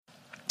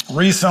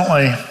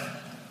Recently,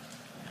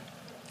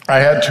 I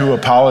had to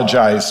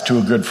apologize to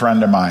a good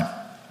friend of mine.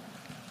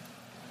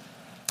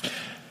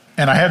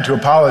 And I had to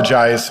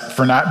apologize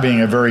for not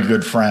being a very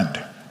good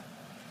friend.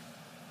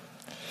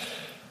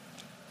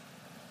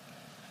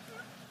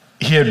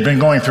 He had been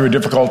going through a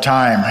difficult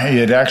time. He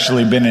had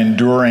actually been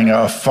enduring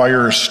a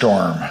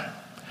firestorm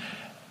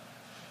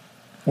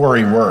where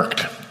he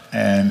worked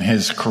and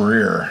his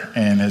career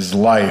and his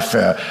life.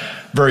 A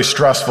very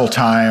stressful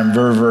time,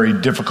 very, very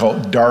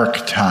difficult,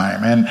 dark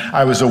time. And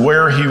I was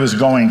aware he was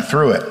going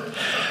through it.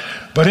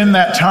 But in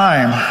that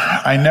time,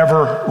 I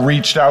never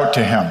reached out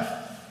to him.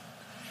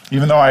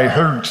 Even though I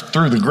heard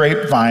through the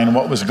grapevine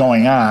what was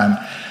going on,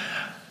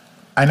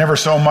 I never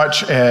so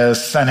much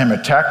as sent him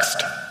a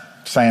text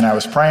saying I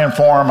was praying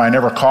for him. I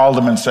never called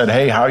him and said,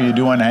 hey, how you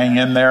doing? Hang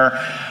in there.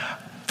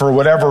 For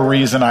whatever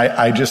reason,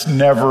 I just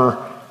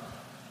never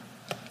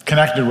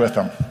connected with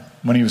him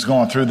when he was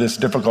going through this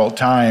difficult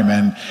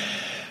time.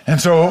 And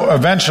so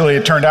eventually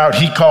it turned out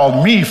he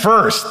called me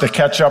first to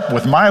catch up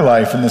with my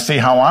life and to see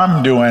how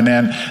I'm doing.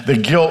 And the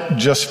guilt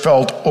just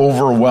felt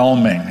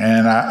overwhelming.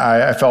 And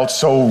I felt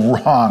so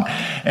wrong.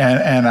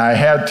 And I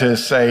had to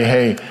say,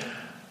 hey,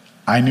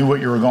 I knew what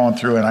you were going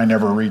through and I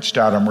never reached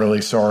out. I'm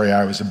really sorry.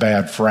 I was a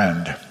bad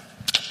friend.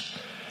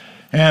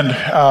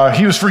 And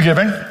he was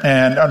forgiving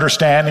and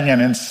understanding.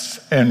 And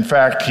in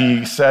fact,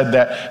 he said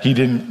that he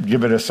didn't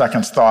give it a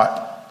second's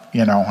thought.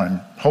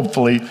 And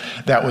hopefully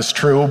that was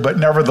true. But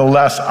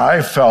nevertheless,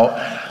 I felt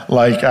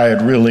like I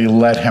had really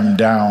let him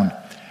down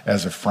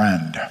as a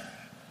friend.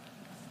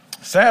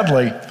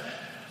 Sadly,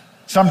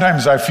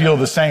 sometimes I feel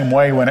the same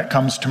way when it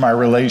comes to my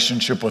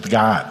relationship with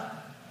God.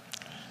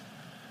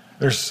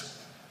 There's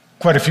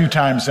quite a few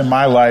times in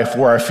my life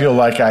where I feel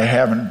like I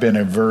haven't been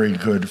a very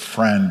good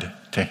friend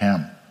to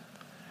him.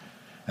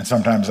 And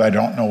sometimes I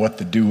don't know what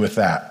to do with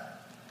that.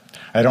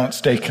 I don't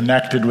stay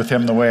connected with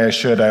him the way I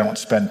should. I don't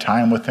spend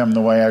time with him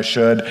the way I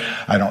should.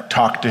 I don't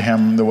talk to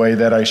him the way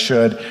that I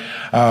should.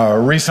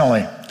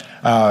 Recently,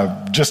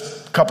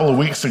 just a couple of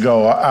weeks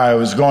ago, I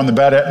was going to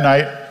bed at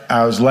night.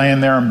 I was laying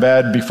there in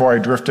bed before I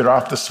drifted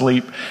off to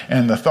sleep,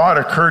 and the thought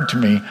occurred to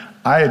me,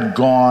 I had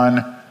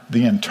gone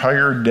the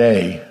entire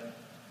day,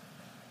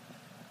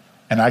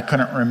 and I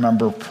couldn't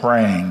remember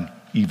praying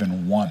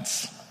even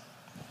once.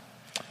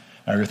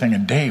 Now you're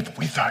thinking, Dave,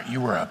 we thought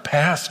you were a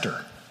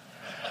pastor.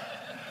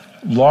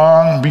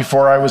 Long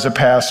before I was a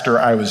pastor,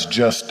 I was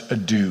just a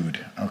dude,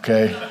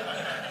 okay?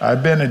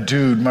 I've been a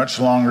dude much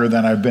longer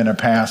than I've been a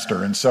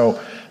pastor. And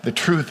so the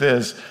truth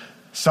is,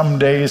 some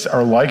days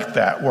are like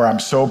that, where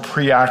I'm so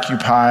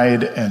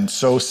preoccupied and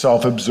so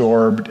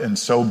self-absorbed and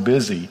so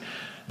busy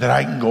that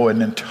I can go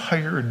an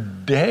entire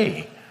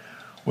day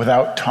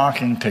without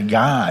talking to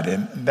God.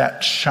 And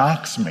that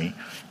shocks me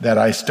that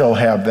I still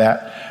have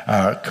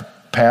that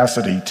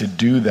capacity to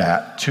do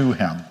that to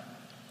him.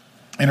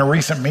 In a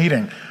recent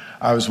meeting,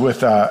 I was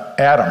with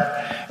Adam,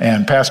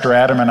 and Pastor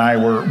Adam and I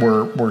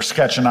were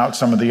sketching out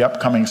some of the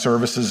upcoming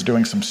services,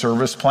 doing some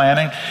service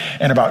planning,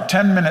 and about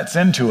 10 minutes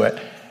into it,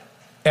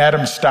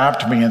 Adam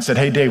stopped me and said,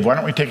 hey, Dave, why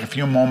don't we take a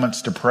few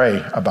moments to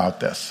pray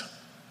about this?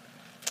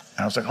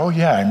 And I was like, oh,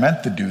 yeah, I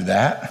meant to do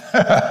that.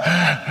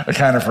 I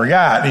kind of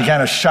forgot. He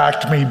kind of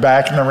shocked me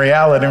back into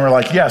reality, and we're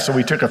like, yeah, so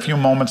we took a few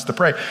moments to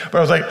pray. But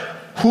I was like,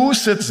 who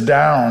sits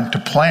down to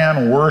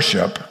plan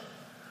worship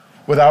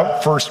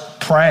without first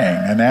praying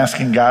and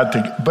asking God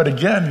to? But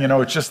again,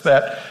 it's just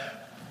that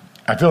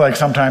I feel like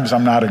sometimes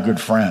I'm not a good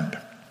friend.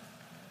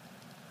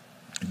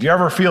 Do you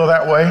ever feel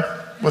that way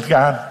with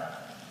God?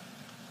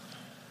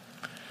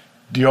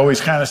 Do you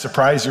always kind of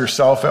surprise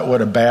yourself at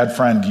what a bad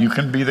friend you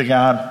can be to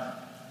God?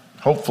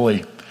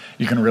 Hopefully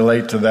you can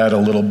relate to that a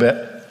little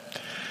bit.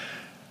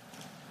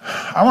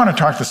 I want to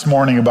talk this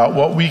morning about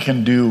what we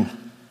can do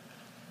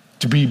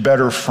to be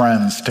better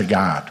friends to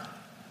God.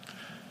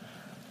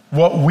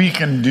 What we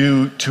can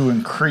do to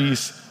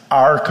increase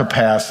our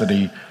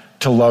capacity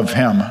to love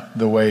him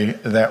the way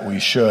that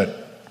we should.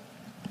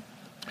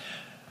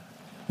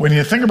 When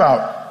you think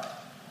about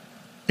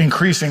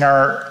increasing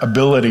our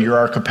ability or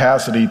our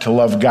capacity to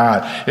love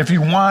God, if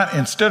you want,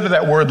 instead of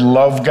that word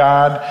love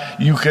God,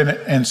 you can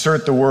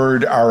insert the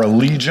word our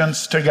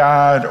allegiance to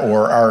God,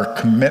 or our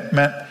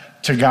commitment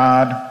to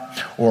God,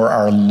 or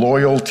our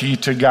loyalty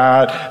to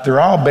God.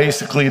 They're all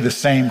basically the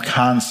same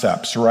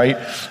concepts, right?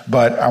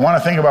 But I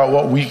want to think about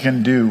what we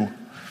can do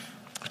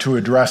to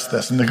address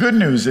this. And the good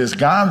news is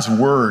God's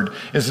word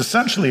is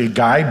essentially a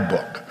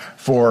guidebook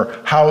for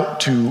how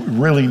to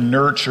really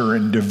nurture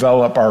and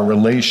develop our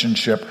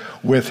relationship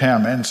with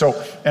him. And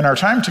so in our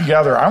time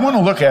together, I want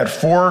to look at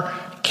 4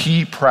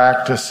 key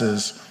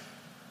practices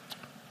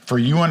for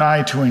you and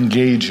I to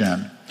engage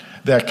in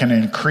that can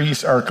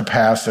increase our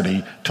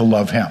capacity to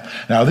love him.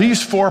 Now,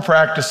 these 4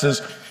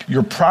 practices,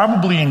 you're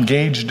probably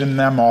engaged in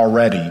them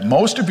already.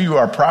 Most of you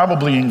are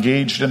probably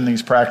engaged in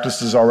these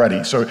practices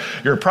already. So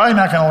you're probably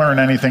not going to learn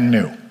anything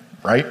new,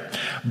 right?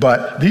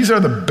 But these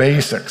are the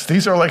basics.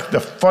 These are like the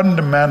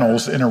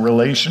fundamentals in a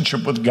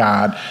relationship with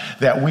God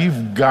that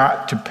we've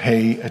got to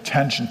pay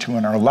attention to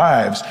in our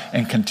lives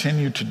and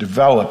continue to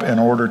develop in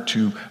order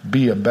to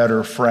be a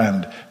better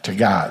friend to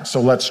God.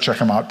 So let's check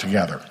them out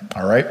together,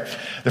 all right?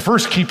 The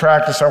first key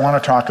practice I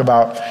want to talk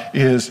about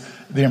is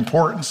the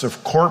importance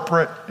of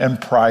corporate and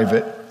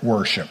private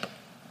worship.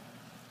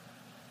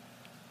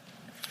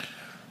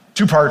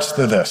 Two parts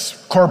to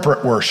this.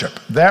 Corporate worship.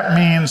 That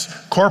means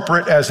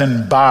corporate as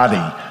in body,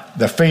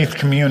 the faith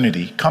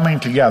community, coming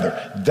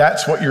together.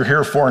 That's what you're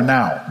here for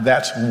now.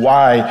 That's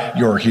why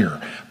you're here.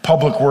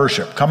 Public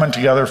worship, coming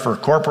together for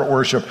corporate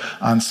worship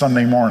on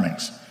Sunday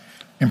mornings.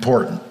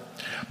 Important.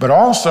 But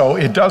also,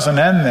 it doesn't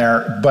end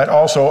there, but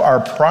also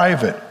our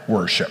private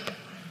worship.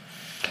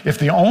 If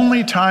the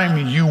only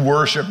time you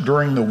worship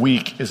during the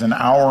week is an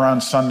hour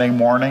on Sunday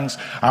mornings,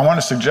 I want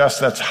to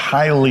suggest that's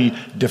highly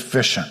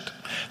deficient.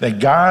 That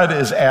God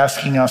is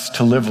asking us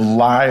to live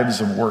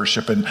lives of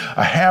worship. And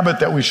a habit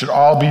that we should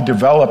all be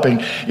developing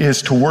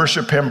is to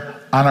worship him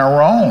on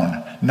our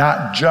own,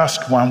 not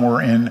just when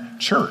we're in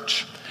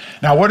church.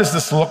 Now, what does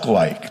this look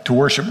like, to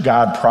worship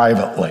God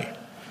privately?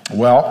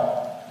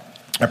 Well,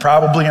 it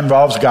probably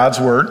involves God's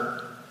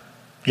word,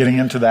 getting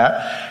into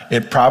that.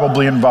 It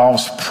probably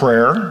involves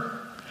prayer.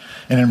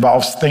 It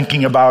involves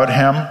thinking about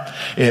him.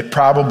 It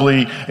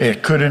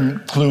could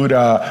include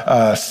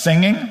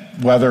singing,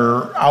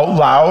 whether out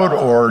loud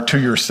or to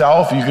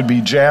yourself. You could be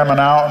jamming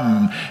out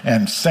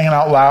and singing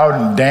out loud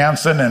and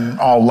dancing and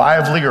all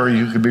lively, or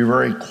you could be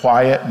very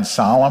quiet and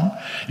solemn.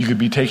 You could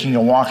be taking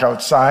a walk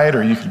outside,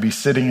 or you could be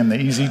sitting in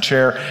the easy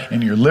chair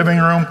in your living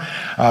room.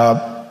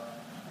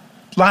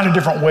 A lot of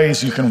different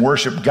ways you can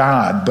worship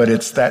God, but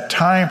it's that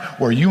time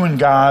where you and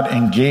God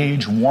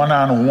engage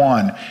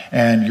one-on-one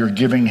and you're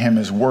giving him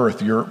his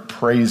worth. You're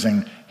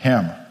praising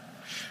him.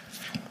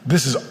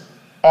 This is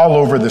all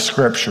over the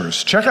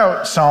scriptures. Check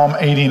out Psalm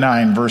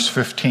 89, verse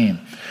 15.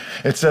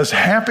 It says,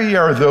 "Happy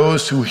are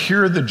those who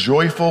hear the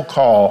joyful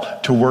call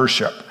to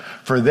worship,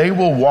 for they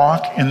will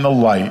walk in the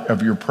light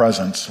of your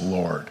presence,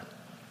 Lord."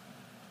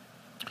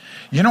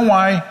 You know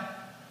why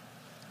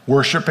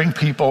worshiping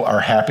people are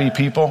happy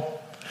people?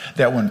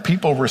 That when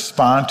people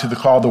respond to the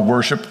call to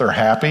worship, they're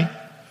happy?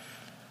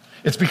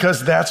 It's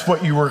because that's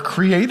what you were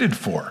created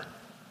for.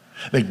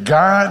 That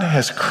God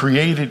has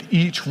created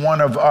each one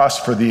of us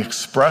for the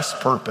express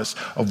purpose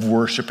of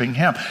worshiping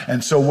him.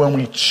 And so when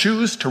we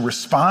choose to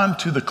respond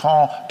to the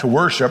call to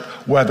worship,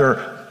 whether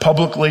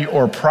publicly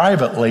or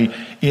privately,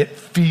 it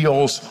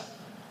feels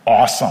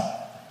awesome.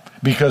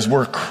 Because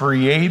we're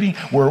fulfilling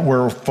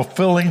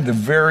the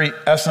very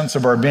essence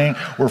of our being.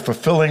 We're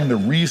fulfilling the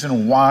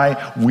reason why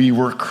we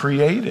were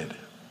created.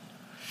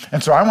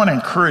 And so I want to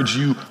encourage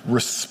you,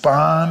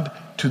 respond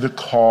to the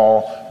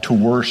call to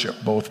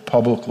worship, both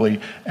publicly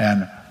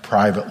and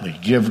privately.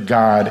 Give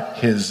God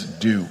his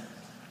due.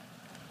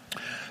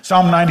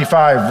 Psalm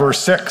 95, verse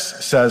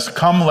 6 says,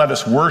 "Come, let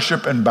us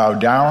worship and bow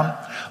down.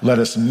 Let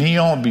us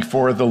kneel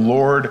before the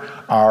Lord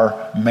our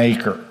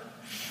Maker."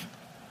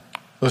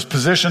 Those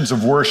positions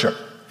of worship.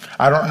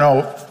 I don't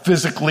know,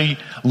 physically,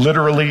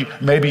 literally,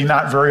 maybe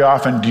not very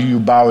often do you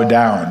bow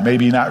down.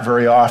 Maybe not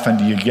very often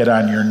do you get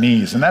on your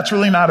knees. And that's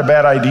really not a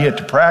bad idea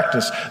to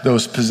practice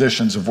those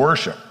positions of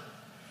worship.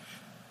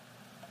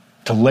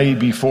 To lay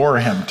before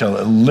him, to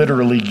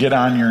literally get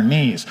on your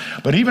knees.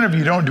 But even if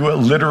you don't do it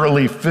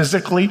literally,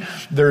 physically,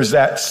 there's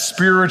that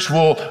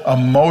spiritual,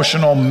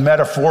 emotional,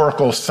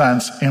 metaphorical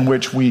sense in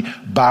which we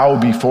bow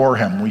before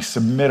him. We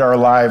submit our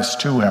lives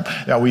to him.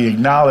 That we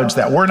acknowledge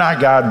that we're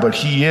not God, but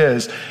he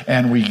is,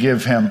 and we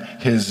give him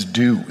his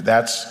due.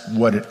 That's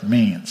what it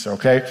means,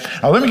 okay?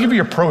 Now let me give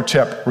you a pro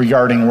tip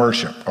regarding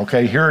worship,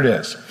 okay? Here it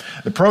is.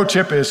 The pro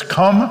tip is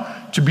come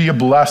to be a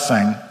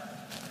blessing,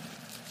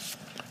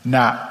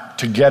 not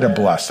to get a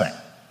blessing.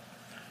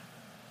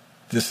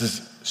 This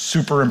is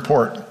super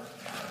important.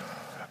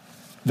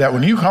 That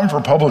when you come for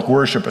public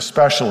worship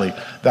especially,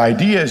 the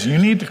idea is you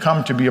need to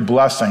come to be a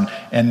blessing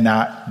and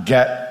not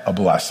get a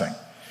blessing.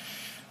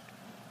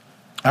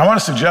 I want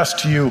to suggest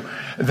to you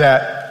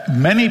that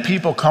many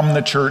people come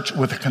to church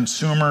with a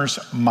consumer's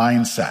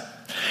mindset.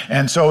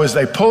 And so as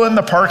they pull in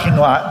the parking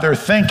lot, they're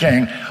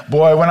thinking,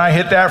 boy, when I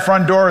hit that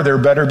front door, there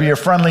better be a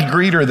friendly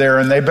greeter there,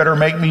 and they better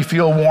make me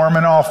feel warm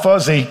and all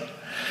fuzzy.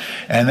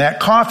 And that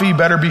coffee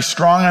better be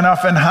strong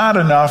enough and hot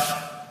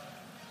enough.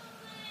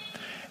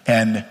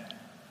 And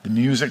the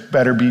music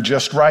better be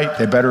just right.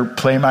 They better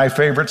play my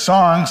favorite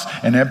songs.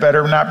 And it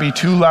better not be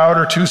too loud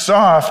or too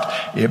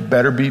soft. It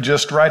better be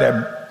just right.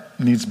 It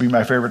needs to be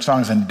my favorite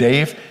songs. And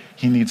Dave,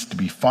 he needs to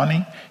be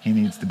funny. He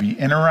needs to be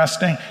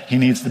interesting. He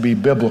needs to be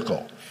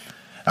biblical.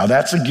 Now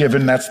that's a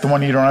given. That's the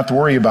one you don't have to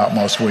worry about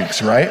most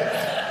weeks, right?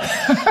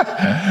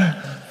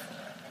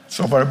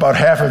 So about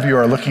half of you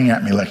are looking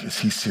at me like, is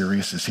he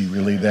serious? Is he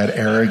really that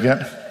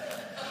arrogant?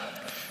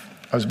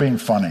 I was being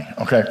funny,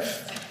 okay?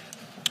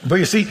 But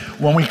you see,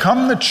 when we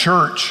come to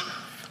church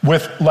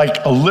with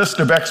like a list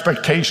of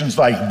expectations,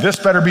 like this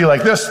better be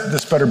like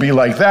this better be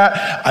like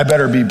that, I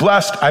better be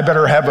blessed, I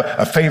better have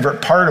a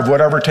favorite part of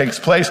whatever takes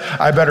place,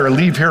 I better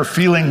leave here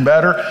feeling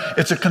better.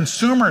 It's a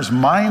consumer's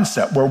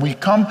mindset where we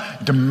come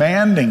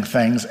demanding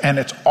things and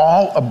it's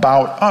all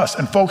about us.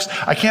 And folks,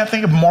 I can't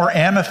think of a more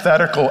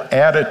antithetical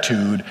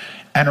attitude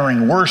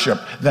entering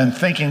worship than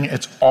thinking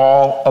it's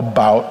all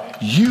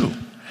about you.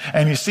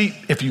 And you see,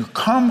 if you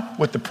come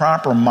with the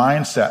proper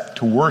mindset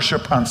to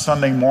worship on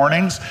Sunday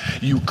mornings,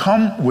 you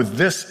come with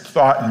this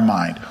thought in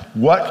mind.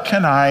 What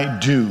can I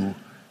do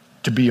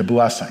to be a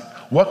blessing?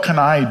 What can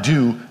I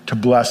do to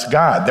bless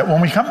God? That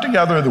when we come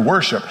together to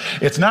worship,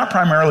 it's not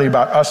primarily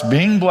about us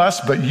being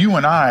blessed, but you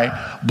and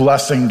I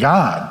blessing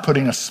God,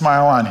 putting a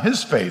smile on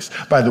his face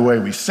by the way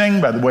we sing,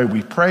 by the way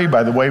we pray,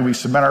 by the way we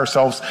submit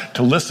ourselves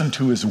to listen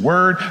to his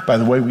word, by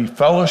the way we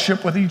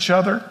fellowship with each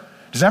other.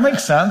 Does that make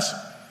sense?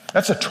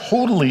 That's a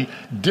totally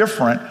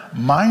different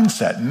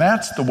mindset. And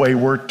that's the way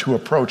we're to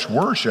approach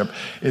worship,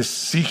 is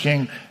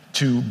seeking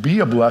to be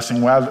a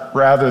blessing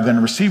rather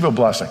than receive a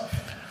blessing.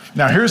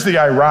 Now, here's the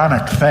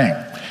ironic thing.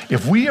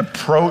 If we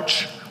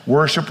approach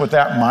worship with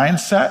that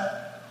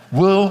mindset,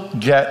 we'll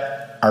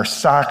get our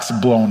socks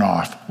blown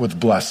off with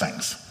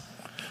blessings.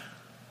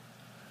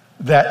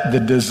 That the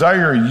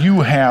desire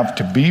you have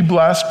to be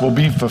blessed will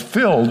be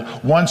fulfilled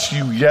once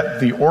you get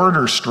the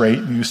order straight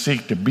and you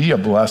seek to be a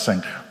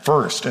blessing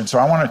first. And so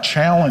I want to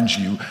challenge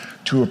you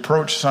to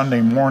approach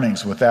Sunday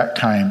mornings with that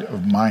kind of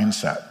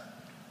mindset.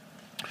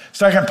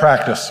 Second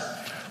practice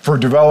for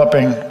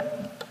developing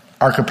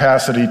our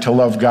capacity to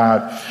love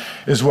God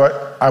is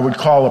what I would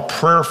call a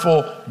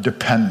prayerful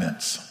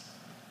dependence.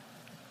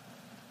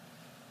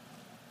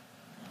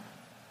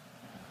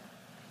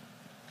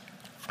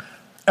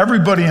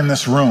 Everybody in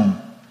this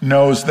room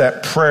knows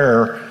that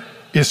prayer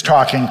is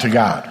talking to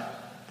God,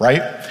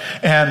 right?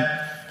 And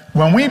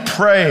when we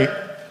pray,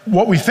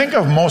 what we think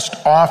of most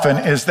often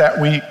is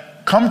that we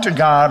come to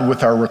God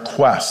with our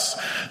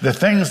requests, the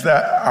things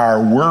that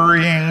are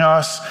worrying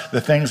us, the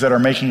things that are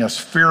making us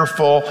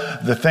fearful,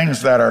 the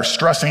things that are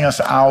stressing us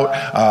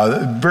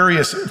out,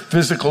 various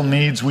physical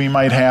needs we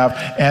might have,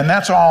 and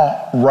that's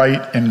all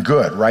right and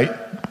good, right?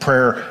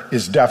 Prayer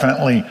is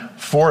definitely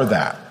for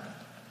that.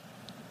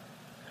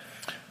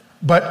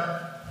 But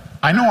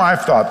I know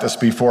I've thought this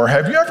before.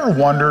 Have you ever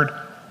wondered,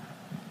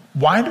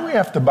 why do we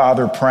have to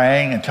bother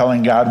praying and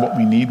telling God what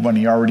we need when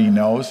he already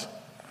knows?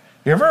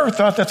 You ever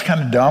thought that's kind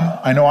of dumb?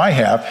 I know I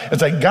have.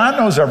 It's like God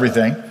knows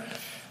everything.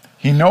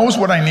 He knows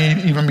what I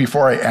need even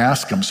before I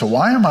ask him. So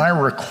why am I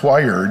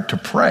required to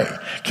pray?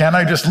 Can't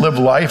I just live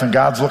life and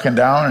God's looking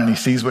down and he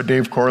sees what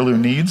Dave Corlew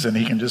needs and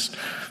he can just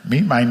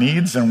meet my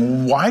needs?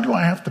 And why do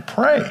I have to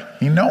pray?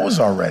 He knows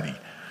already.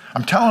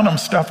 I'm telling him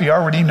stuff he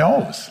already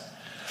knows.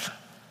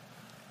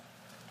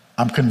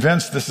 I'm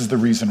convinced this is the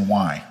reason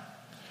why.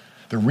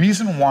 The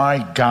reason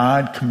why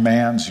God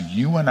commands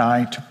you and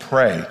I to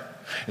pray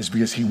is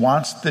because he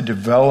wants to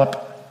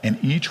develop in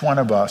each one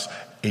of us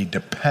a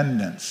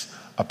dependence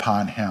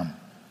upon him.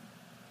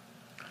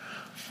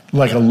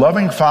 Like a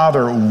loving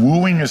father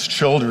wooing his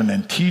children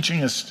and teaching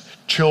his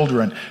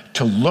children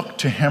to look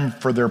to him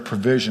for their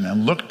provision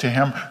and look to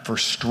him for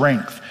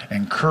strength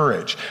and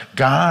courage.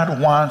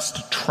 God wants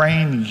to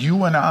train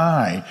you and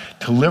I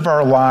to live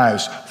our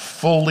lives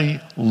fully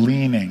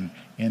leaning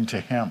into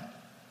him.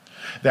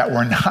 That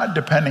we're not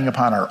depending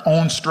upon our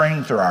own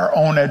strength or our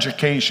own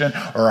education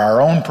or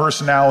our own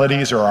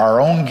personalities or our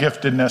own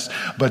giftedness,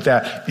 but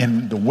that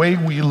in the way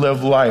we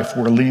live life,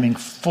 we're leaning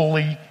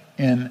fully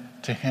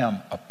into him,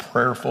 a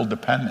prayerful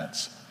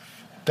dependence.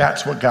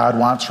 That's what God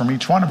wants from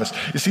each one of us.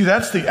 You see,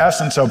 that's the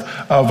essence of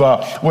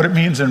what it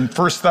means in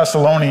 1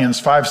 Thessalonians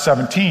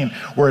 5:17,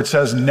 where it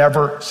says,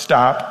 never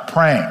stop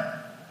praying.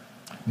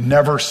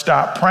 Never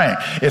stop praying.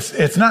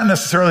 It's not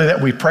necessarily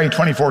that we pray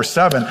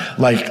 24/7,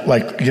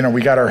 like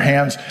we got our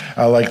hands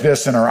like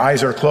this and our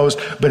eyes are closed,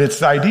 but it's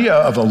the idea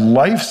of a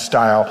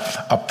lifestyle,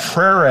 a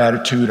prayer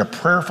attitude, a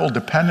prayerful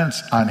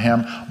dependence on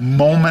him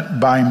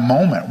moment by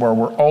moment, where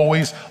we're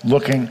always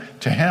looking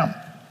to him.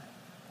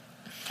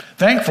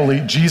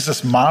 Thankfully,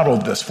 Jesus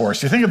modeled this for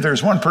us. You think if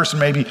there's one person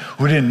maybe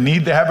who didn't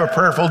need to have a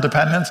prayerful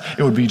dependence,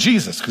 it would be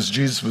Jesus, because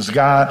Jesus was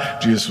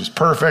God, Jesus was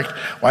perfect.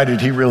 Why did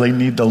he really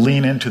need to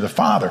lean into the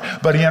Father?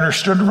 But he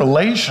understood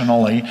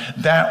relationally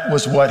that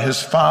was what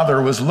his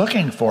Father was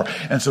looking for.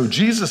 And so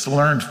Jesus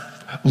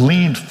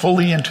leaned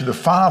fully into the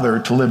Father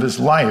to live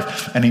his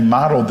life, and he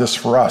modeled this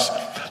for us.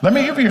 Let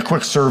me give you a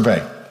quick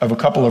survey of a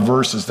couple of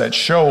verses that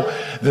show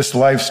this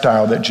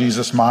lifestyle that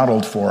Jesus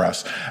modeled for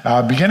us.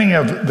 Beginning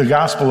of the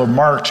Gospel of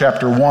Mark,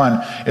 chapter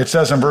 1, it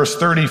says in verse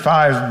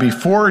 35,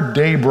 before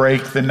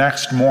daybreak the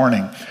next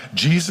morning,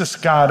 Jesus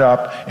got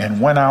up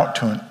and went out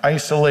to an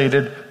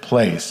isolated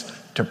place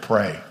to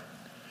pray.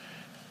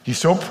 He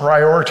so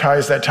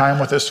prioritized that time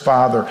with his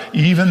Father,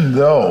 even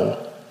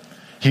though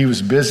he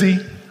was busy.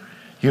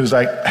 He was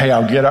like, hey,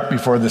 I'll get up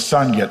before the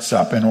sun gets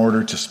up in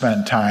order to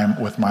spend time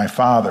with my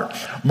Father.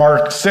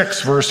 Mark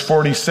 6, verse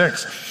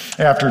 46,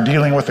 after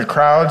dealing with the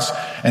crowds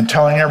and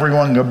telling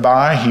everyone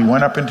goodbye, he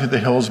went up into the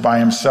hills by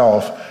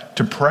himself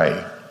to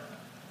pray.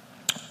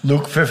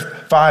 Luke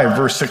 5,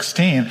 verse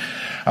 16,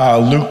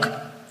 Luke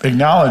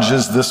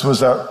acknowledges this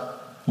was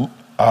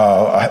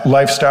a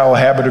lifestyle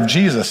habit of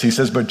Jesus. He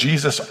says, but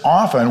Jesus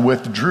often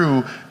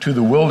withdrew to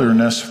the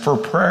wilderness for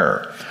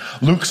prayer.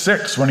 Luke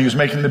 6, when he was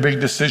making the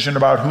big decision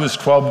about who his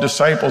 12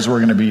 disciples were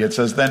going to be, it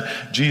says, then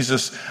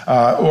Jesus,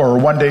 or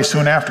one day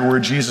soon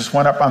afterward, Jesus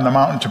went up on the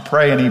mountain to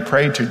pray, and he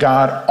prayed to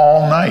God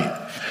all night.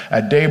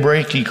 At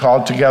daybreak, he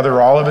called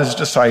together all of his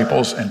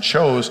disciples and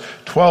chose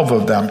 12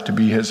 of them to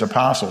be his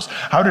apostles.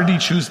 How did he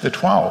choose the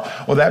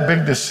 12? Well, that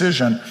big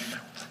decision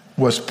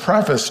was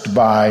prefaced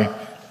by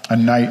a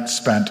night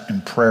spent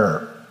in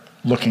prayer,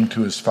 looking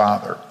to his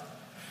Father.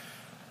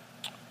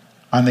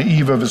 On the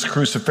eve of his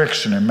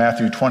crucifixion in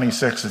Matthew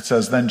 26, it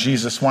says, then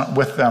Jesus went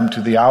with them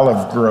to the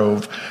olive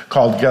grove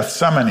called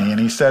Gethsemane, and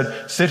he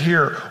said, sit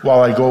here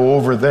while I go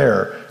over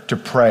there to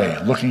pray,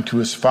 looking to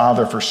his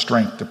Father for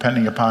strength,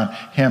 depending upon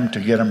him to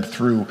get him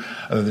through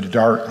the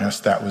darkness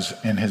that was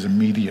in his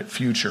immediate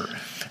future.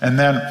 And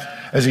then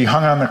as he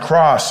hung on the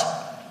cross,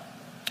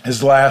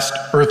 his last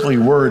earthly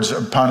words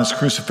upon his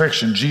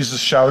crucifixion, Jesus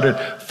shouted,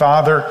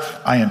 Father,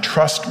 I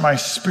entrust my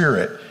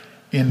spirit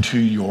into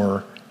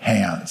your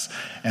hands.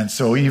 And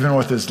so even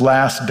with his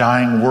last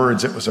dying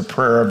words, it was a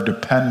prayer of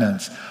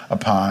dependence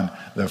upon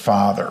the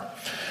Father.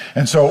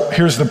 And so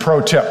here's the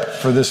pro tip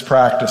for this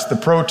practice. The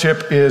pro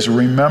tip is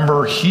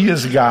remember he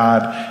is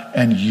God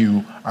and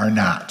you are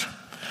not.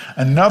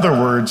 In other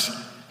words,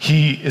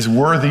 he is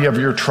worthy of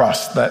your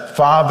trust, that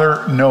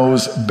Father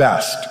knows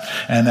best,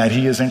 and that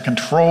he is in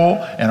control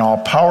and all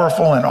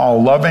powerful and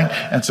all loving.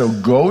 And so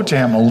go to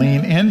him,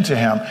 lean into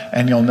him,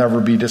 and you'll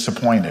never be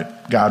disappointed.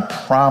 God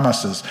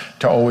promises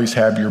to always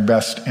have your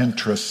best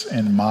interests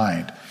in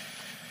mind.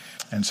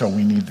 And so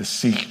we need to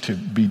seek to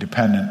be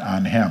dependent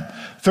on him.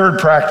 Third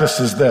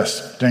practice is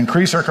this: to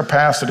increase our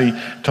capacity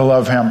to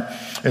love him,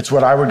 it's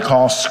what I would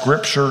call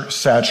scripture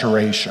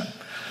saturation.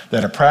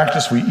 That a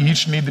practice we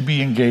each need to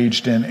be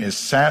engaged in is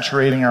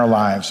saturating our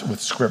lives with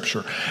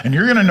scripture. And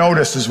you're going to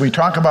notice as we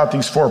talk about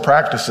these four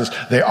practices,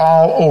 they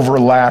all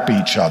overlap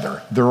each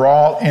other. They're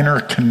all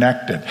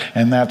interconnected,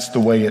 and that's the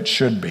way it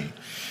should be.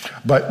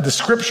 But the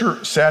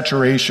scripture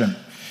saturation,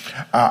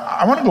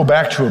 I want to go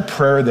back to a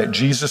prayer that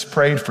Jesus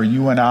prayed for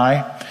you and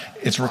I.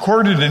 It's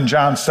recorded in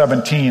John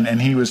 17,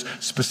 and he was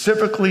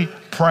specifically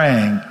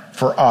praying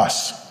for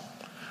us,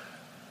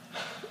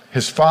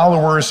 his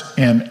followers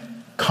in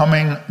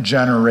coming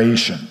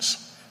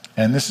generations.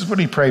 And this is what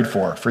he prayed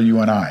for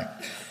you and I.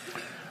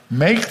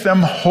 Make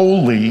them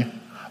holy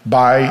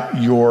by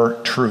your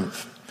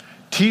truth.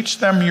 Teach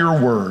them your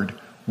word,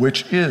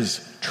 which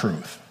is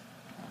truth.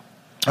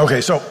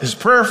 Okay, so his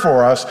prayer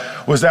for us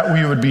was that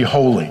we would be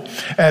holy.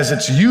 As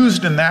it's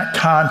used in that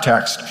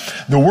context,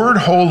 the word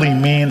holy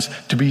means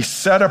to be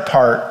set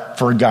apart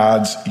for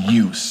God's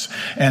use.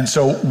 And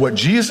so what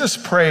Jesus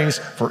prays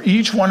for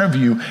each one of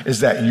you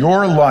is that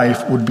your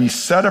life would be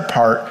set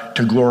apart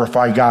to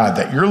glorify God,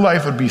 that your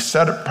life would be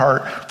set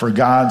apart for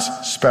God's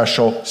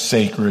special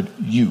sacred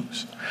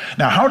use.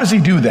 Now, how does he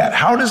do that?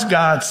 How does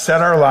God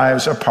set our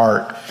lives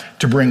apart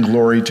to bring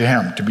glory to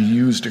him, to be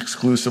used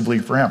exclusively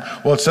for him?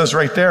 Well, it says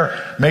right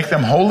there, make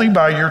them holy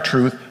by your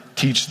truth,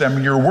 teach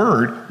them your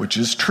word, which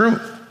is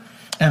truth.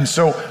 And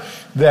so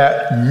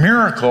that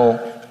miracle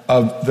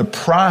of the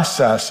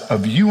process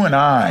of you and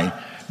I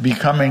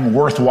becoming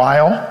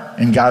worthwhile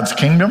in God's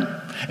kingdom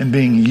and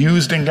being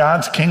used in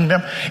God's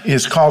kingdom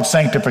is called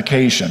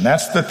sanctification.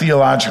 That's the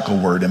theological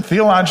word. And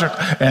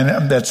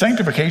that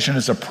sanctification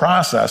is a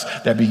process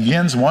that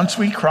begins once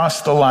we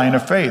cross the line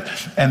of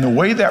faith. And the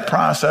way that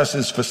process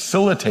is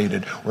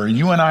facilitated, where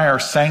you and I are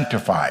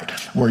sanctified,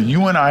 where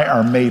you and I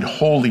are made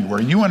holy,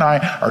 where you and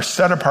I are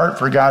set apart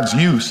for God's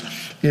use,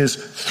 is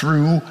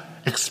through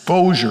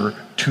exposure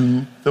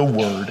to the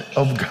Word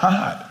of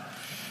God.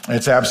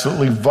 It's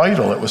absolutely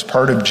vital. It was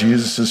part of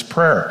Jesus'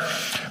 prayer.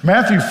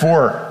 Matthew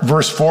 4,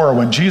 verse 4,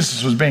 when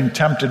Jesus was being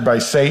tempted by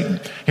Satan,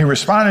 he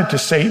responded to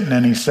Satan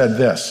and he said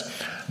this: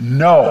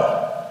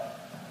 "No,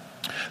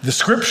 the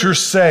scriptures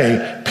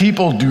say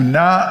people do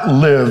not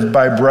live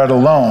by bread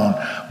alone,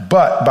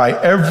 but by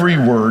every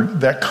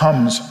word that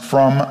comes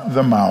from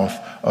the mouth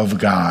of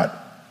God."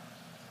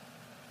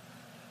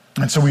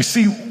 And so we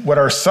see what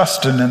our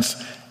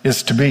sustenance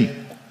is to be.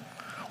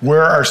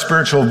 Where our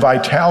spiritual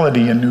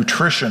vitality and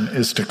nutrition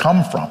is to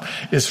come from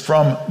is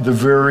from the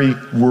very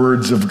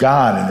words of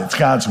God. And it's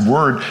God's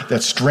word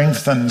that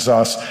strengthens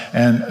us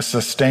and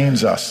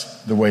sustains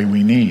us the way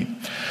we need.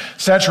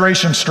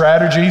 Saturation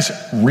strategies: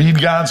 read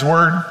God's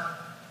word,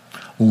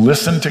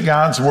 listen to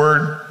God's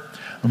word,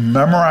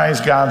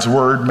 memorize God's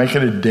word, make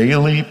it a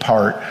daily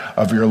part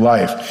of your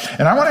life.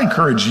 And I want to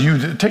encourage you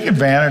to take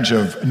advantage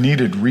of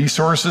needed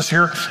resources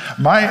here.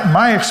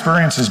 My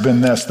experience has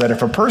been this, that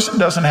if a person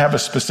doesn't have a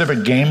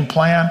specific game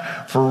plan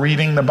for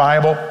reading the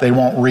Bible, they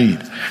won't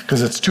read,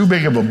 because it's too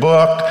big of a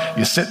book.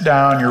 You sit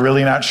down, you're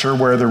really not sure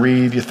where to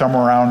read, you thumb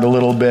around a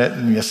little bit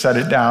and you set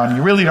it down.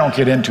 You really don't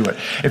get into it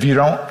if you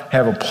don't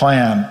have a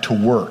plan to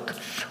work.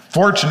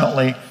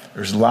 Fortunately,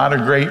 there's a lot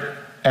of great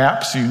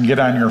apps you can get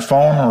on your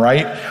phone,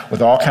 right?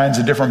 With all kinds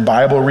of different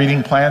Bible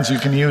reading plans you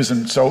can use.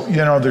 And so,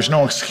 there's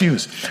no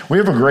excuse. We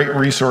have a great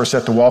resource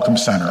at the Welcome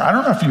Center. I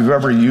don't know if you've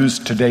ever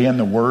used Today in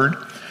the Word,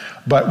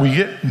 but we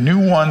get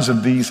new ones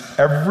of these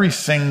every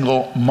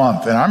single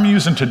month. And I'm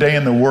using Today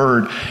in the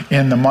Word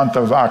in the month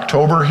of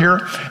October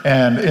here.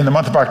 And in the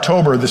month of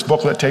October, this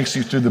booklet takes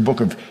you through the book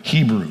of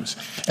Hebrews.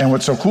 And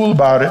what's so cool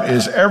about it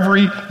is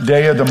every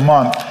day of the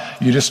month,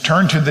 you just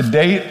turn to the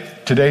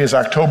date. Today is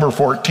October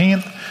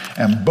 14th.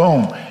 And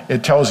boom,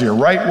 it tells you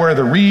right where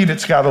to read.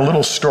 It's got a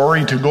little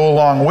story to go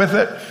along with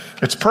it.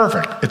 It's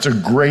perfect. It's a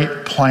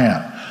great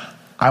plan.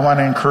 I want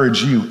to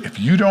encourage you, if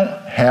you don't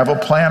have a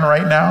plan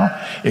right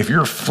now, if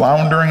you're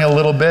floundering a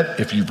little bit,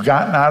 if you've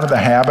gotten out of the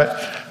habit,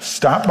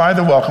 stop by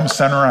the Welcome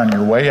Center on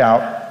your way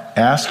out,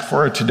 ask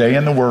for a Today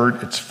in the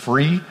Word. It's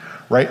free,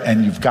 right?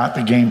 And you've got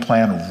the game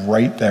plan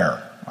right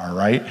there, all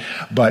right?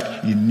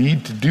 But you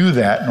need to do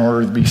that in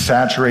order to be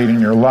saturating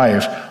your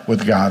life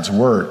with God's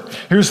Word.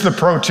 Here's the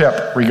pro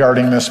tip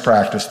regarding this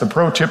practice. The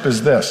pro tip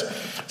is this: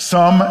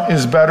 some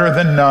is better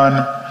than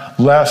none,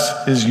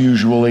 less is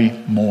usually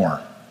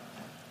more.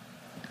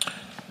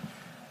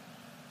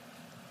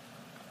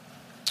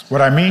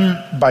 What I mean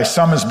by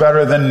some is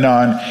better than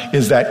none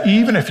is that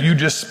even if you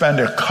just spend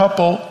a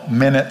couple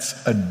minutes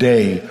a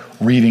day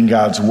reading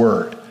God's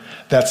Word,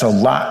 that's a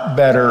lot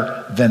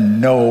better than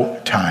no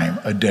time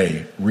a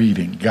day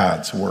reading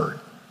God's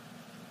Word.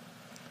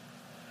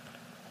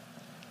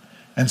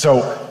 And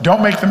so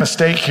don't make the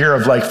mistake here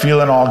of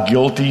feeling all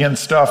guilty and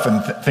stuff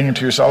and thinking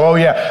to yourself, oh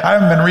yeah, I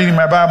haven't been reading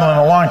my Bible in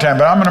a long time,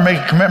 but I'm going to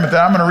make a commitment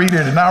that I'm going to read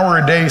it an hour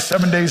a day,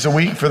 7 days a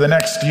week for the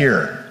next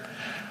year.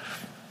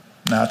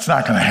 Now, it's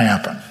not going to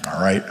happen, all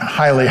right?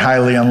 Highly,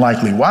 highly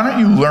unlikely. Why don't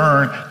you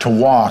learn to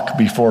walk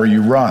before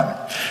you run?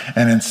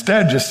 And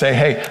instead just say,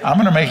 hey, I'm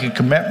going to make a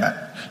commitment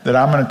that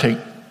I'm going to take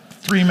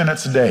 3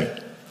 minutes a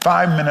day,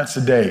 5 minutes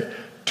a day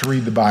to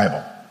read the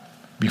Bible.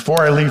 Before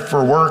I leave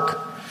for work,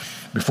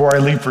 before I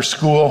leave for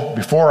school,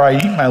 before I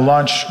eat my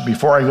lunch,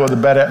 before I go to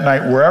bed at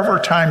night, wherever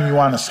time you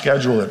want to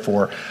schedule it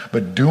for,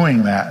 but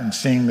doing that and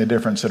seeing the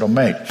difference it'll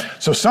make.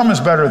 So some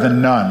is better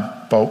than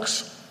none,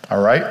 folks,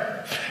 all right?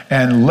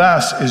 And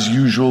less is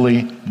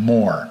usually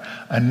more.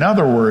 In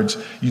other words,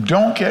 you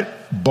don't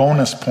get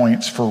bonus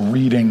points for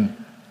reading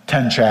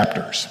 10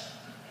 chapters.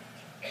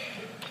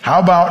 How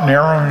about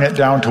narrowing it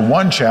down to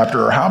one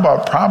chapter, or how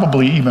about,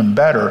 probably even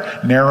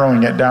better,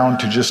 narrowing it down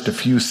to just a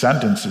few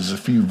sentences, a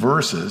few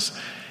verses,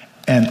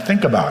 and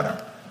think about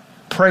them,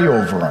 pray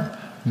over them,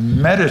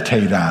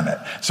 meditate on it,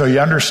 so you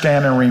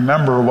understand and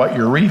remember what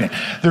you're reading.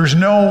 There's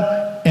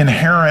no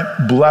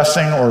inherent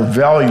blessing or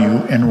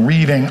value in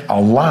reading a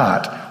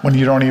lot when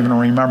you don't even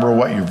remember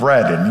what you've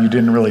read and you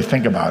didn't really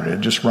think about it. It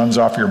just runs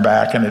off your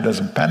back and it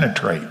doesn't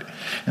penetrate.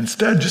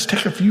 Instead, just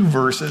take a few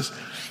verses,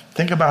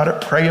 think about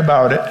it, pray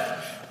about it,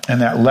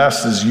 and that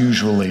less is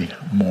usually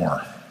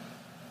more.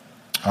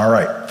 All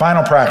right,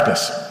 final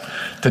practice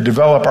to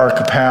develop our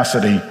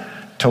capacity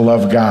to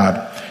love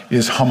God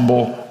is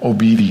humble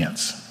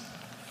obedience.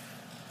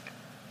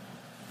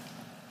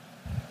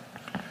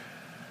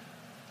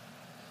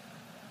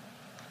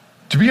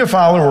 To be a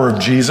follower of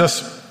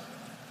Jesus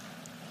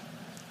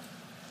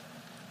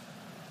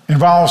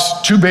involves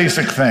two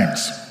basic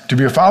things. To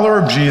be a follower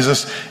of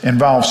Jesus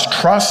involves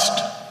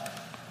trust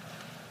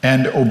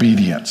and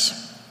obedience.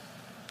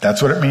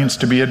 That's what it means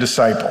to be a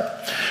disciple.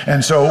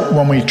 And so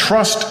when we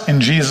trust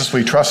in Jesus,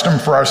 we trust him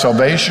for our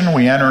salvation,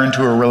 we enter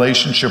into a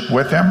relationship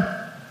with him,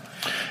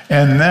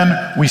 and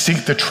then we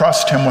seek to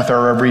trust him with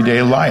our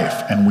everyday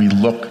life, and we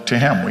look to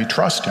him, we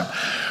trust him.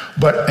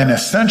 But an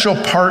essential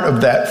part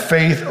of that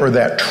faith or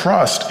that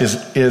trust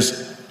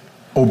is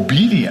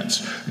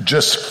obedience.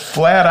 Just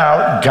flat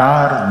out,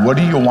 God, what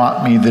do you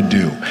want me to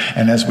do?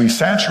 And as we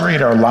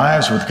saturate our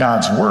lives with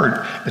God's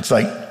word, it's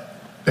like,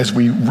 as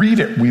we read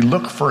it, we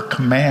look for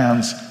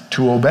commands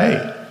to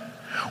obey.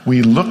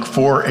 We look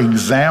for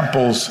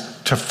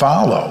examples to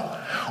follow.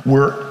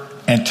 We're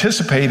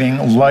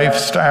anticipating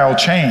lifestyle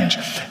change.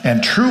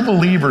 And true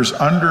believers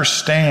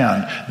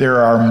understand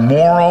there are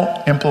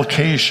moral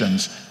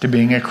implications to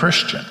being a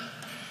Christian.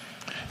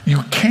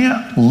 You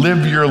can't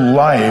live your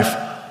life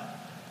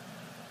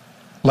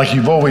like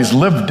you've always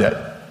lived it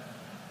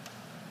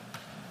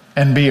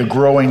and be a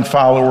growing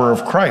follower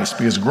of Christ,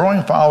 because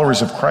growing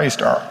followers of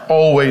Christ are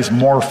always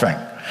morphing.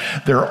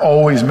 They're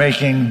always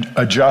making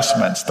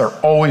adjustments. They're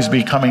always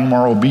becoming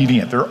more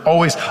obedient. They're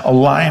always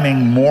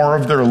aligning more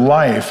of their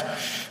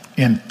life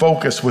in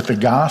focus with the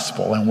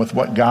gospel and with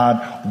what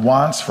God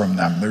wants from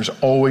them. There's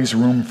always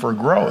room for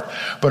growth.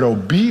 But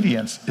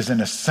obedience is an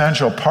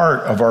essential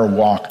part of our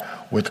walk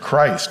with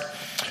Christ.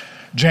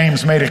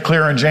 James made it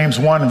clear in James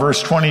 1,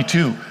 verse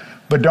 22,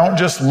 but don't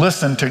just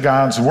listen to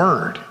God's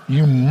word.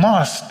 You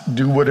must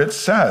do what it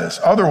says.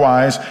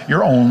 Otherwise,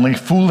 you're only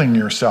fooling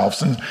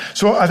yourselves. And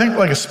so I think,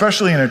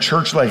 especially in a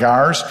church like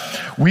ours,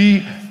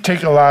 we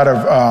take a lot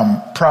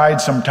of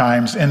pride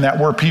sometimes in that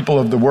we're people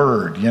of the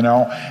Word,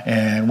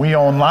 and we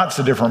own lots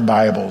of different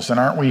Bibles, and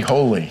aren't we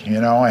holy,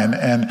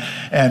 and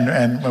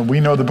we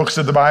know the books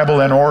of the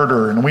Bible in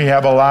order, and we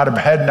have a lot of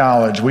head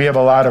knowledge. We have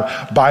a lot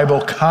of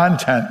Bible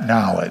content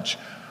knowledge.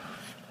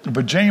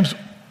 But James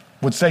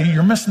would say,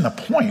 you're missing the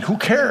point. Who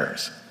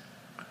cares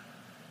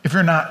if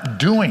you're not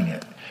doing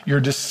it? You're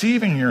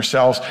deceiving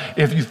yourselves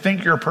if you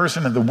think you're a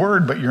person of the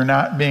Word, but you're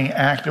not being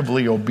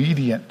actively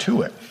obedient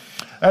to it.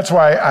 That's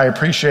why I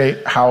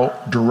appreciate how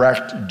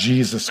direct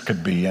Jesus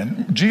could be.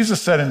 And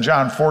Jesus said in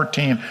John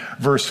 14,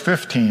 verse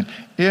 15,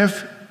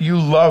 if you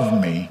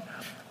love me,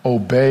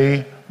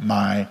 obey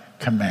my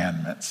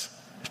commandments.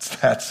 It's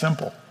that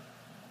simple.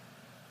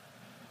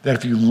 That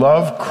if you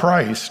love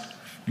Christ,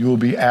 you will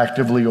be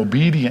actively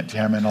obedient to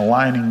him and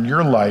aligning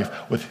your life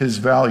with his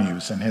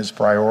values and his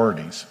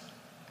priorities.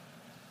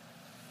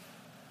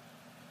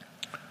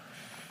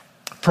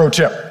 Pro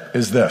tip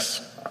is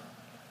this: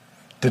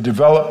 to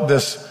develop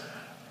this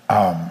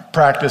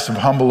practice of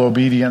humble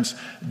obedience,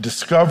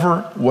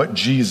 discover what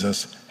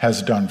Jesus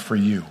has done for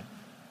you.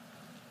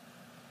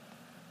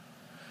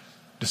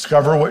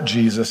 Discover what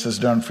Jesus has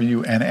done for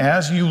you. And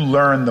as you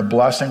learn the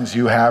blessings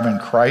you have in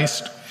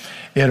Christ,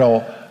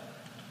 it'll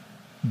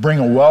bring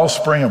a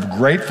wellspring of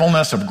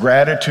gratefulness, of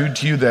gratitude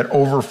to you that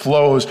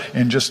overflows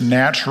in just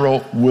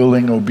natural,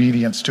 willing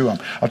obedience to him.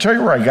 I'll tell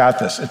you where I got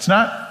this. It's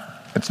not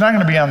going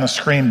to be on the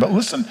screen, but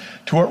listen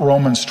to what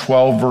Romans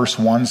 12, verse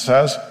 1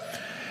 says.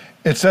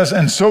 It says,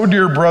 and so,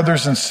 dear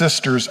brothers and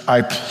sisters,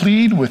 I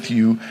plead with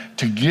you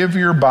to give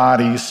your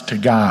bodies to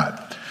God.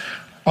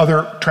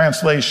 Other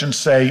translations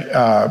say,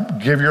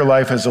 give your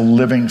life as a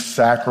living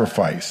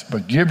sacrifice,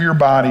 but give your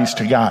bodies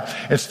to God.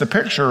 It's the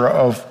picture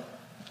of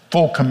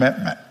full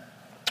commitment,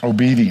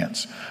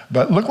 obedience.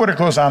 But look what it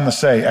goes on to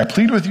say. I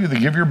plead with you to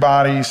give your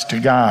bodies to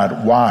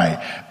God.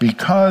 Why?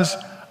 Because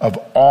of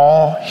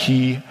all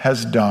he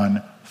has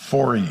done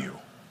for you.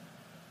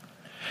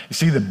 You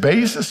see, the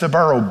basis of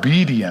our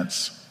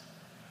obedience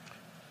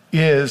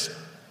is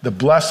the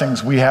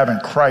blessings we have in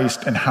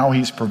Christ and how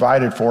he's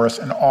provided for us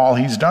and all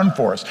he's done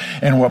for us.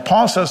 And what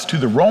Paul says to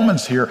the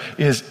Romans here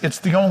is it's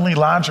the only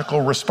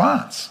logical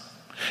response.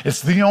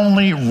 It's the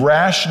only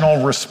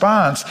rational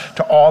response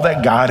to all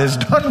that God has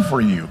done for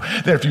you.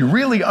 That if you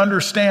really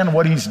understand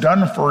what he's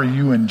done for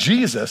you in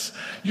Jesus,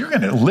 you're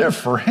going to live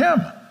for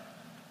him.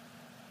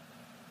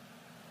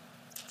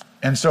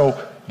 And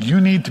so you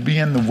need to be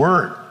in the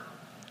Word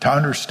to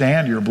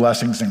understand your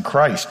blessings in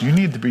Christ. You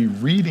need to be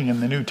reading in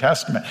the New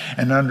Testament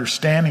and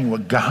understanding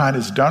what God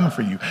has done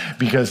for you,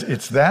 because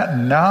it's that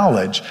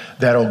knowledge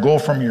that'll go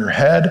from your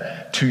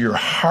head to your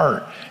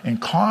heart and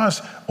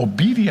cause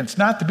obedience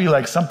not to be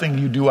like something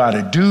you do out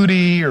of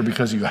duty or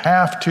because you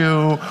have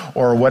to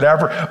or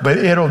whatever, but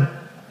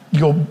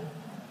you'll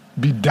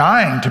be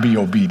dying to be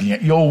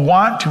obedient. You'll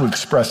want to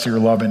express your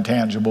love in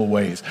tangible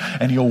ways,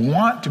 and you'll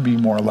want to be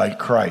more like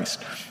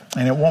Christ.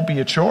 And it won't be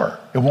a chore.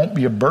 It won't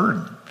be a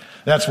burden.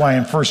 That's why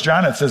in 1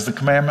 John it says the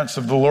commandments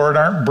of the Lord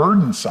aren't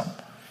burdensome.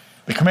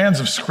 The commands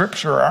of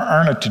Scripture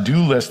aren't a to-do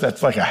list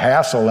that's like a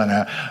hassle and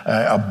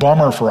a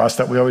bummer for us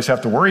that we always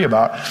have to worry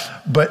about.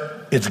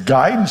 But it's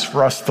guidance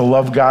for us to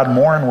love God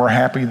more, and we're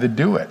happy to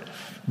do it.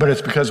 But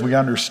it's because we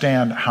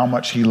understand how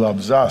much he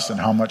loves us and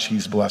how much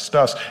he's blessed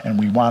us, and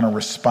we want to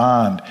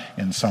respond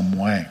in some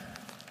way.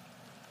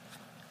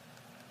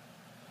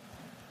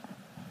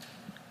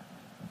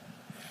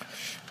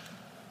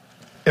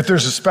 If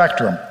there's a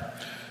spectrum,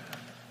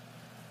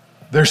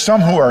 there's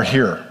some who are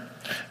here,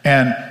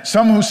 and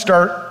some who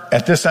start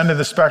at this end of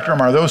the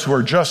spectrum are those who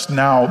are just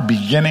now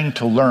beginning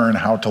to learn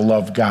how to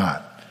love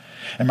God.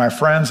 And my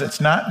friends, it's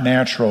not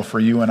natural for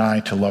you and I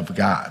to love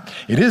God.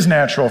 It is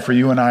natural for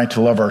you and I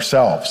to love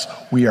ourselves.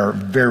 We are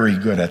very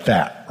good at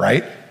that,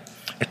 right?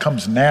 It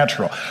comes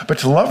natural. But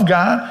to love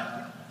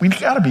God, we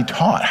got to be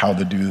taught how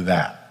to do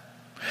that.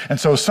 And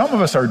so some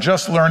of us are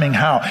just learning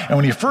how. And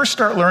when you first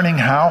start learning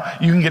how,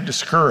 you can get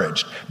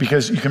discouraged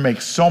because you can make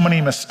so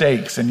many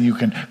mistakes and you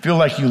can feel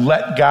like you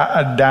let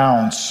God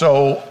down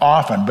so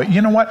often. But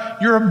you know what?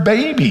 You're a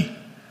baby.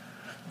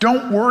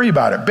 Don't worry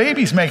about it.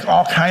 Babies make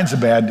all kinds of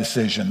bad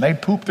decisions. They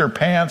poop their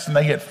pants and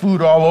they get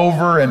food all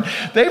over and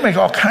they make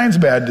all kinds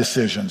of bad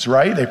decisions,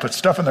 right? They put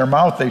stuff in their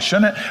mouth they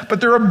shouldn't, but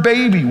they're a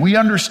baby. We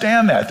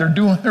understand that. They're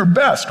doing their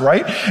best,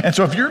 right? And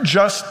so if you're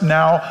just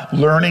now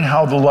learning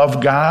how to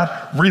love God,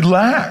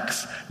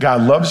 relax.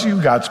 God loves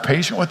you. God's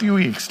patient with you.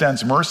 He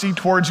extends mercy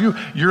towards you.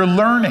 You're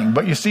learning.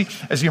 But you see,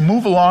 as you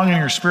move along in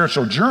your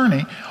spiritual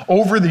journey,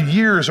 over the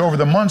years, over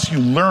the months, you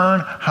learn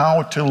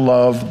how to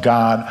love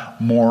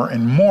God more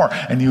and more.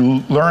 And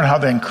you learn how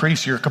to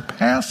increase your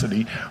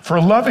capacity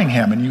for loving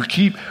him. And you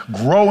keep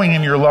growing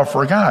in your love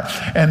for God.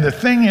 And the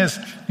thing is,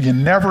 you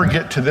never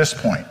get to this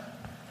point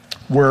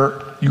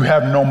where you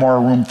have no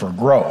more room for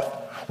growth,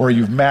 where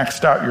you've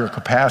maxed out your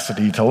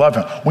capacity to love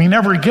him. We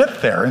never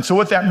get there. And so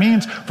what that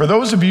means, for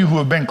those of you who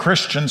have been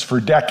Christians for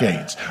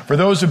decades, for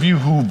those of you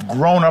who've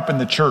grown up in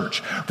the church,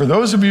 for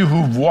those of you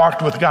who've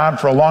walked with God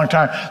for a long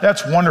time,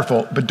 that's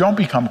wonderful, but don't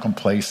become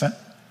complacent.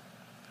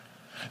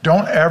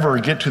 Don't ever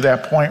get to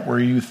that point where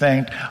you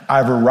think,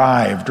 I've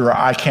arrived or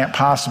I can't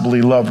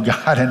possibly love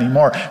God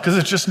anymore, because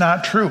it's just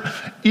not true.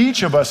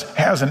 Each of us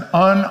has an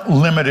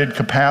unlimited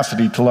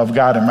capacity to love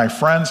God. And my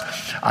friends,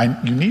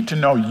 you need to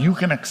know you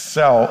can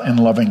excel in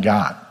loving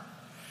God.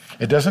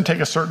 It doesn't take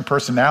a certain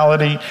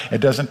personality. It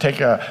doesn't take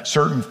a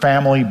certain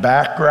family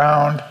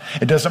background.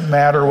 It doesn't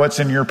matter what's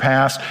in your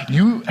past.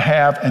 You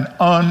have an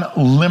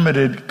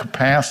unlimited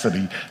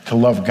capacity to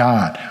love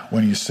God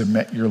when you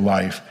submit your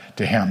life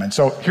to Him. And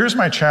so here's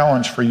my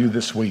challenge for you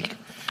this week.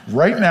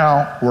 Right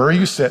now, where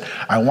you sit,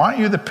 I want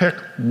you to pick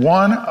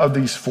one of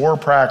these 4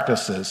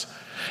 practices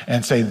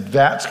and say,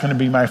 that's going to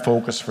be my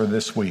focus for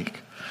this week.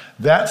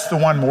 That's the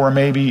one where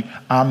maybe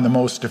I'm the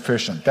most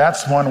deficient.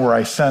 That's one where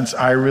I sense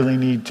I really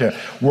need to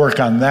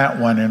work on that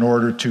one in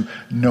order to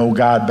know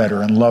God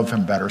better and love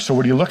Him better. So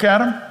would you look at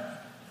them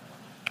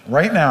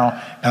right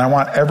now? And I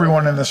want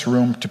everyone in this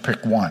room to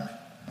pick one,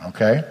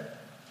 okay?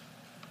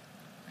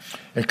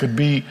 It could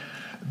be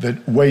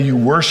the way you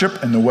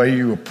worship and the way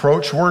you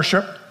approach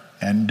worship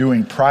and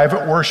doing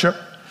private worship.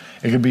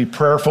 It could be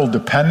prayerful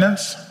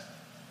dependence.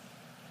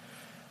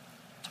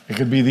 It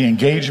could be the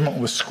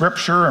engagement with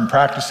Scripture and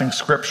practicing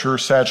Scripture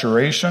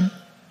saturation.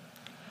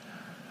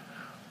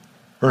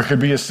 Or it could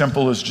be as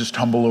simple as just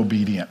humble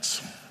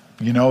obedience.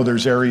 You know,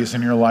 there's areas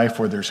in your life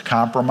where there's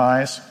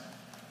compromise.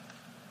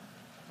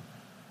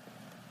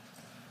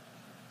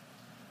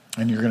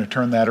 And you're going to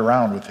turn that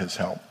around with His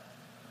help.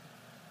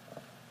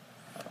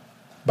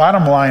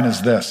 Bottom line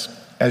is this: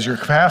 as your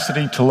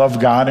capacity to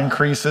love God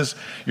increases,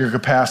 your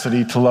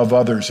capacity to love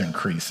others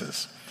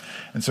increases.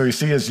 And so you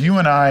see, as you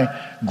and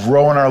I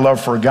grow in our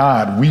love for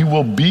God, we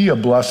will be a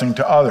blessing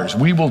to others.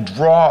 We will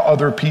draw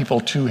other people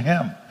to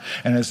Him.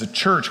 And as a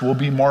church, we'll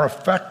be more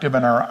effective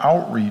in our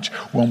outreach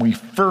when we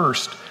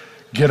first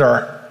get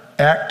our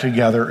act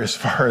together as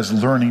far as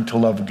learning to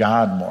love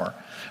God more.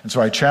 And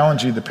so I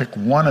challenge you to pick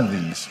one of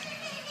these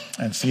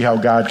and see how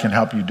God can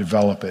help you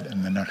develop it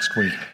in the next week.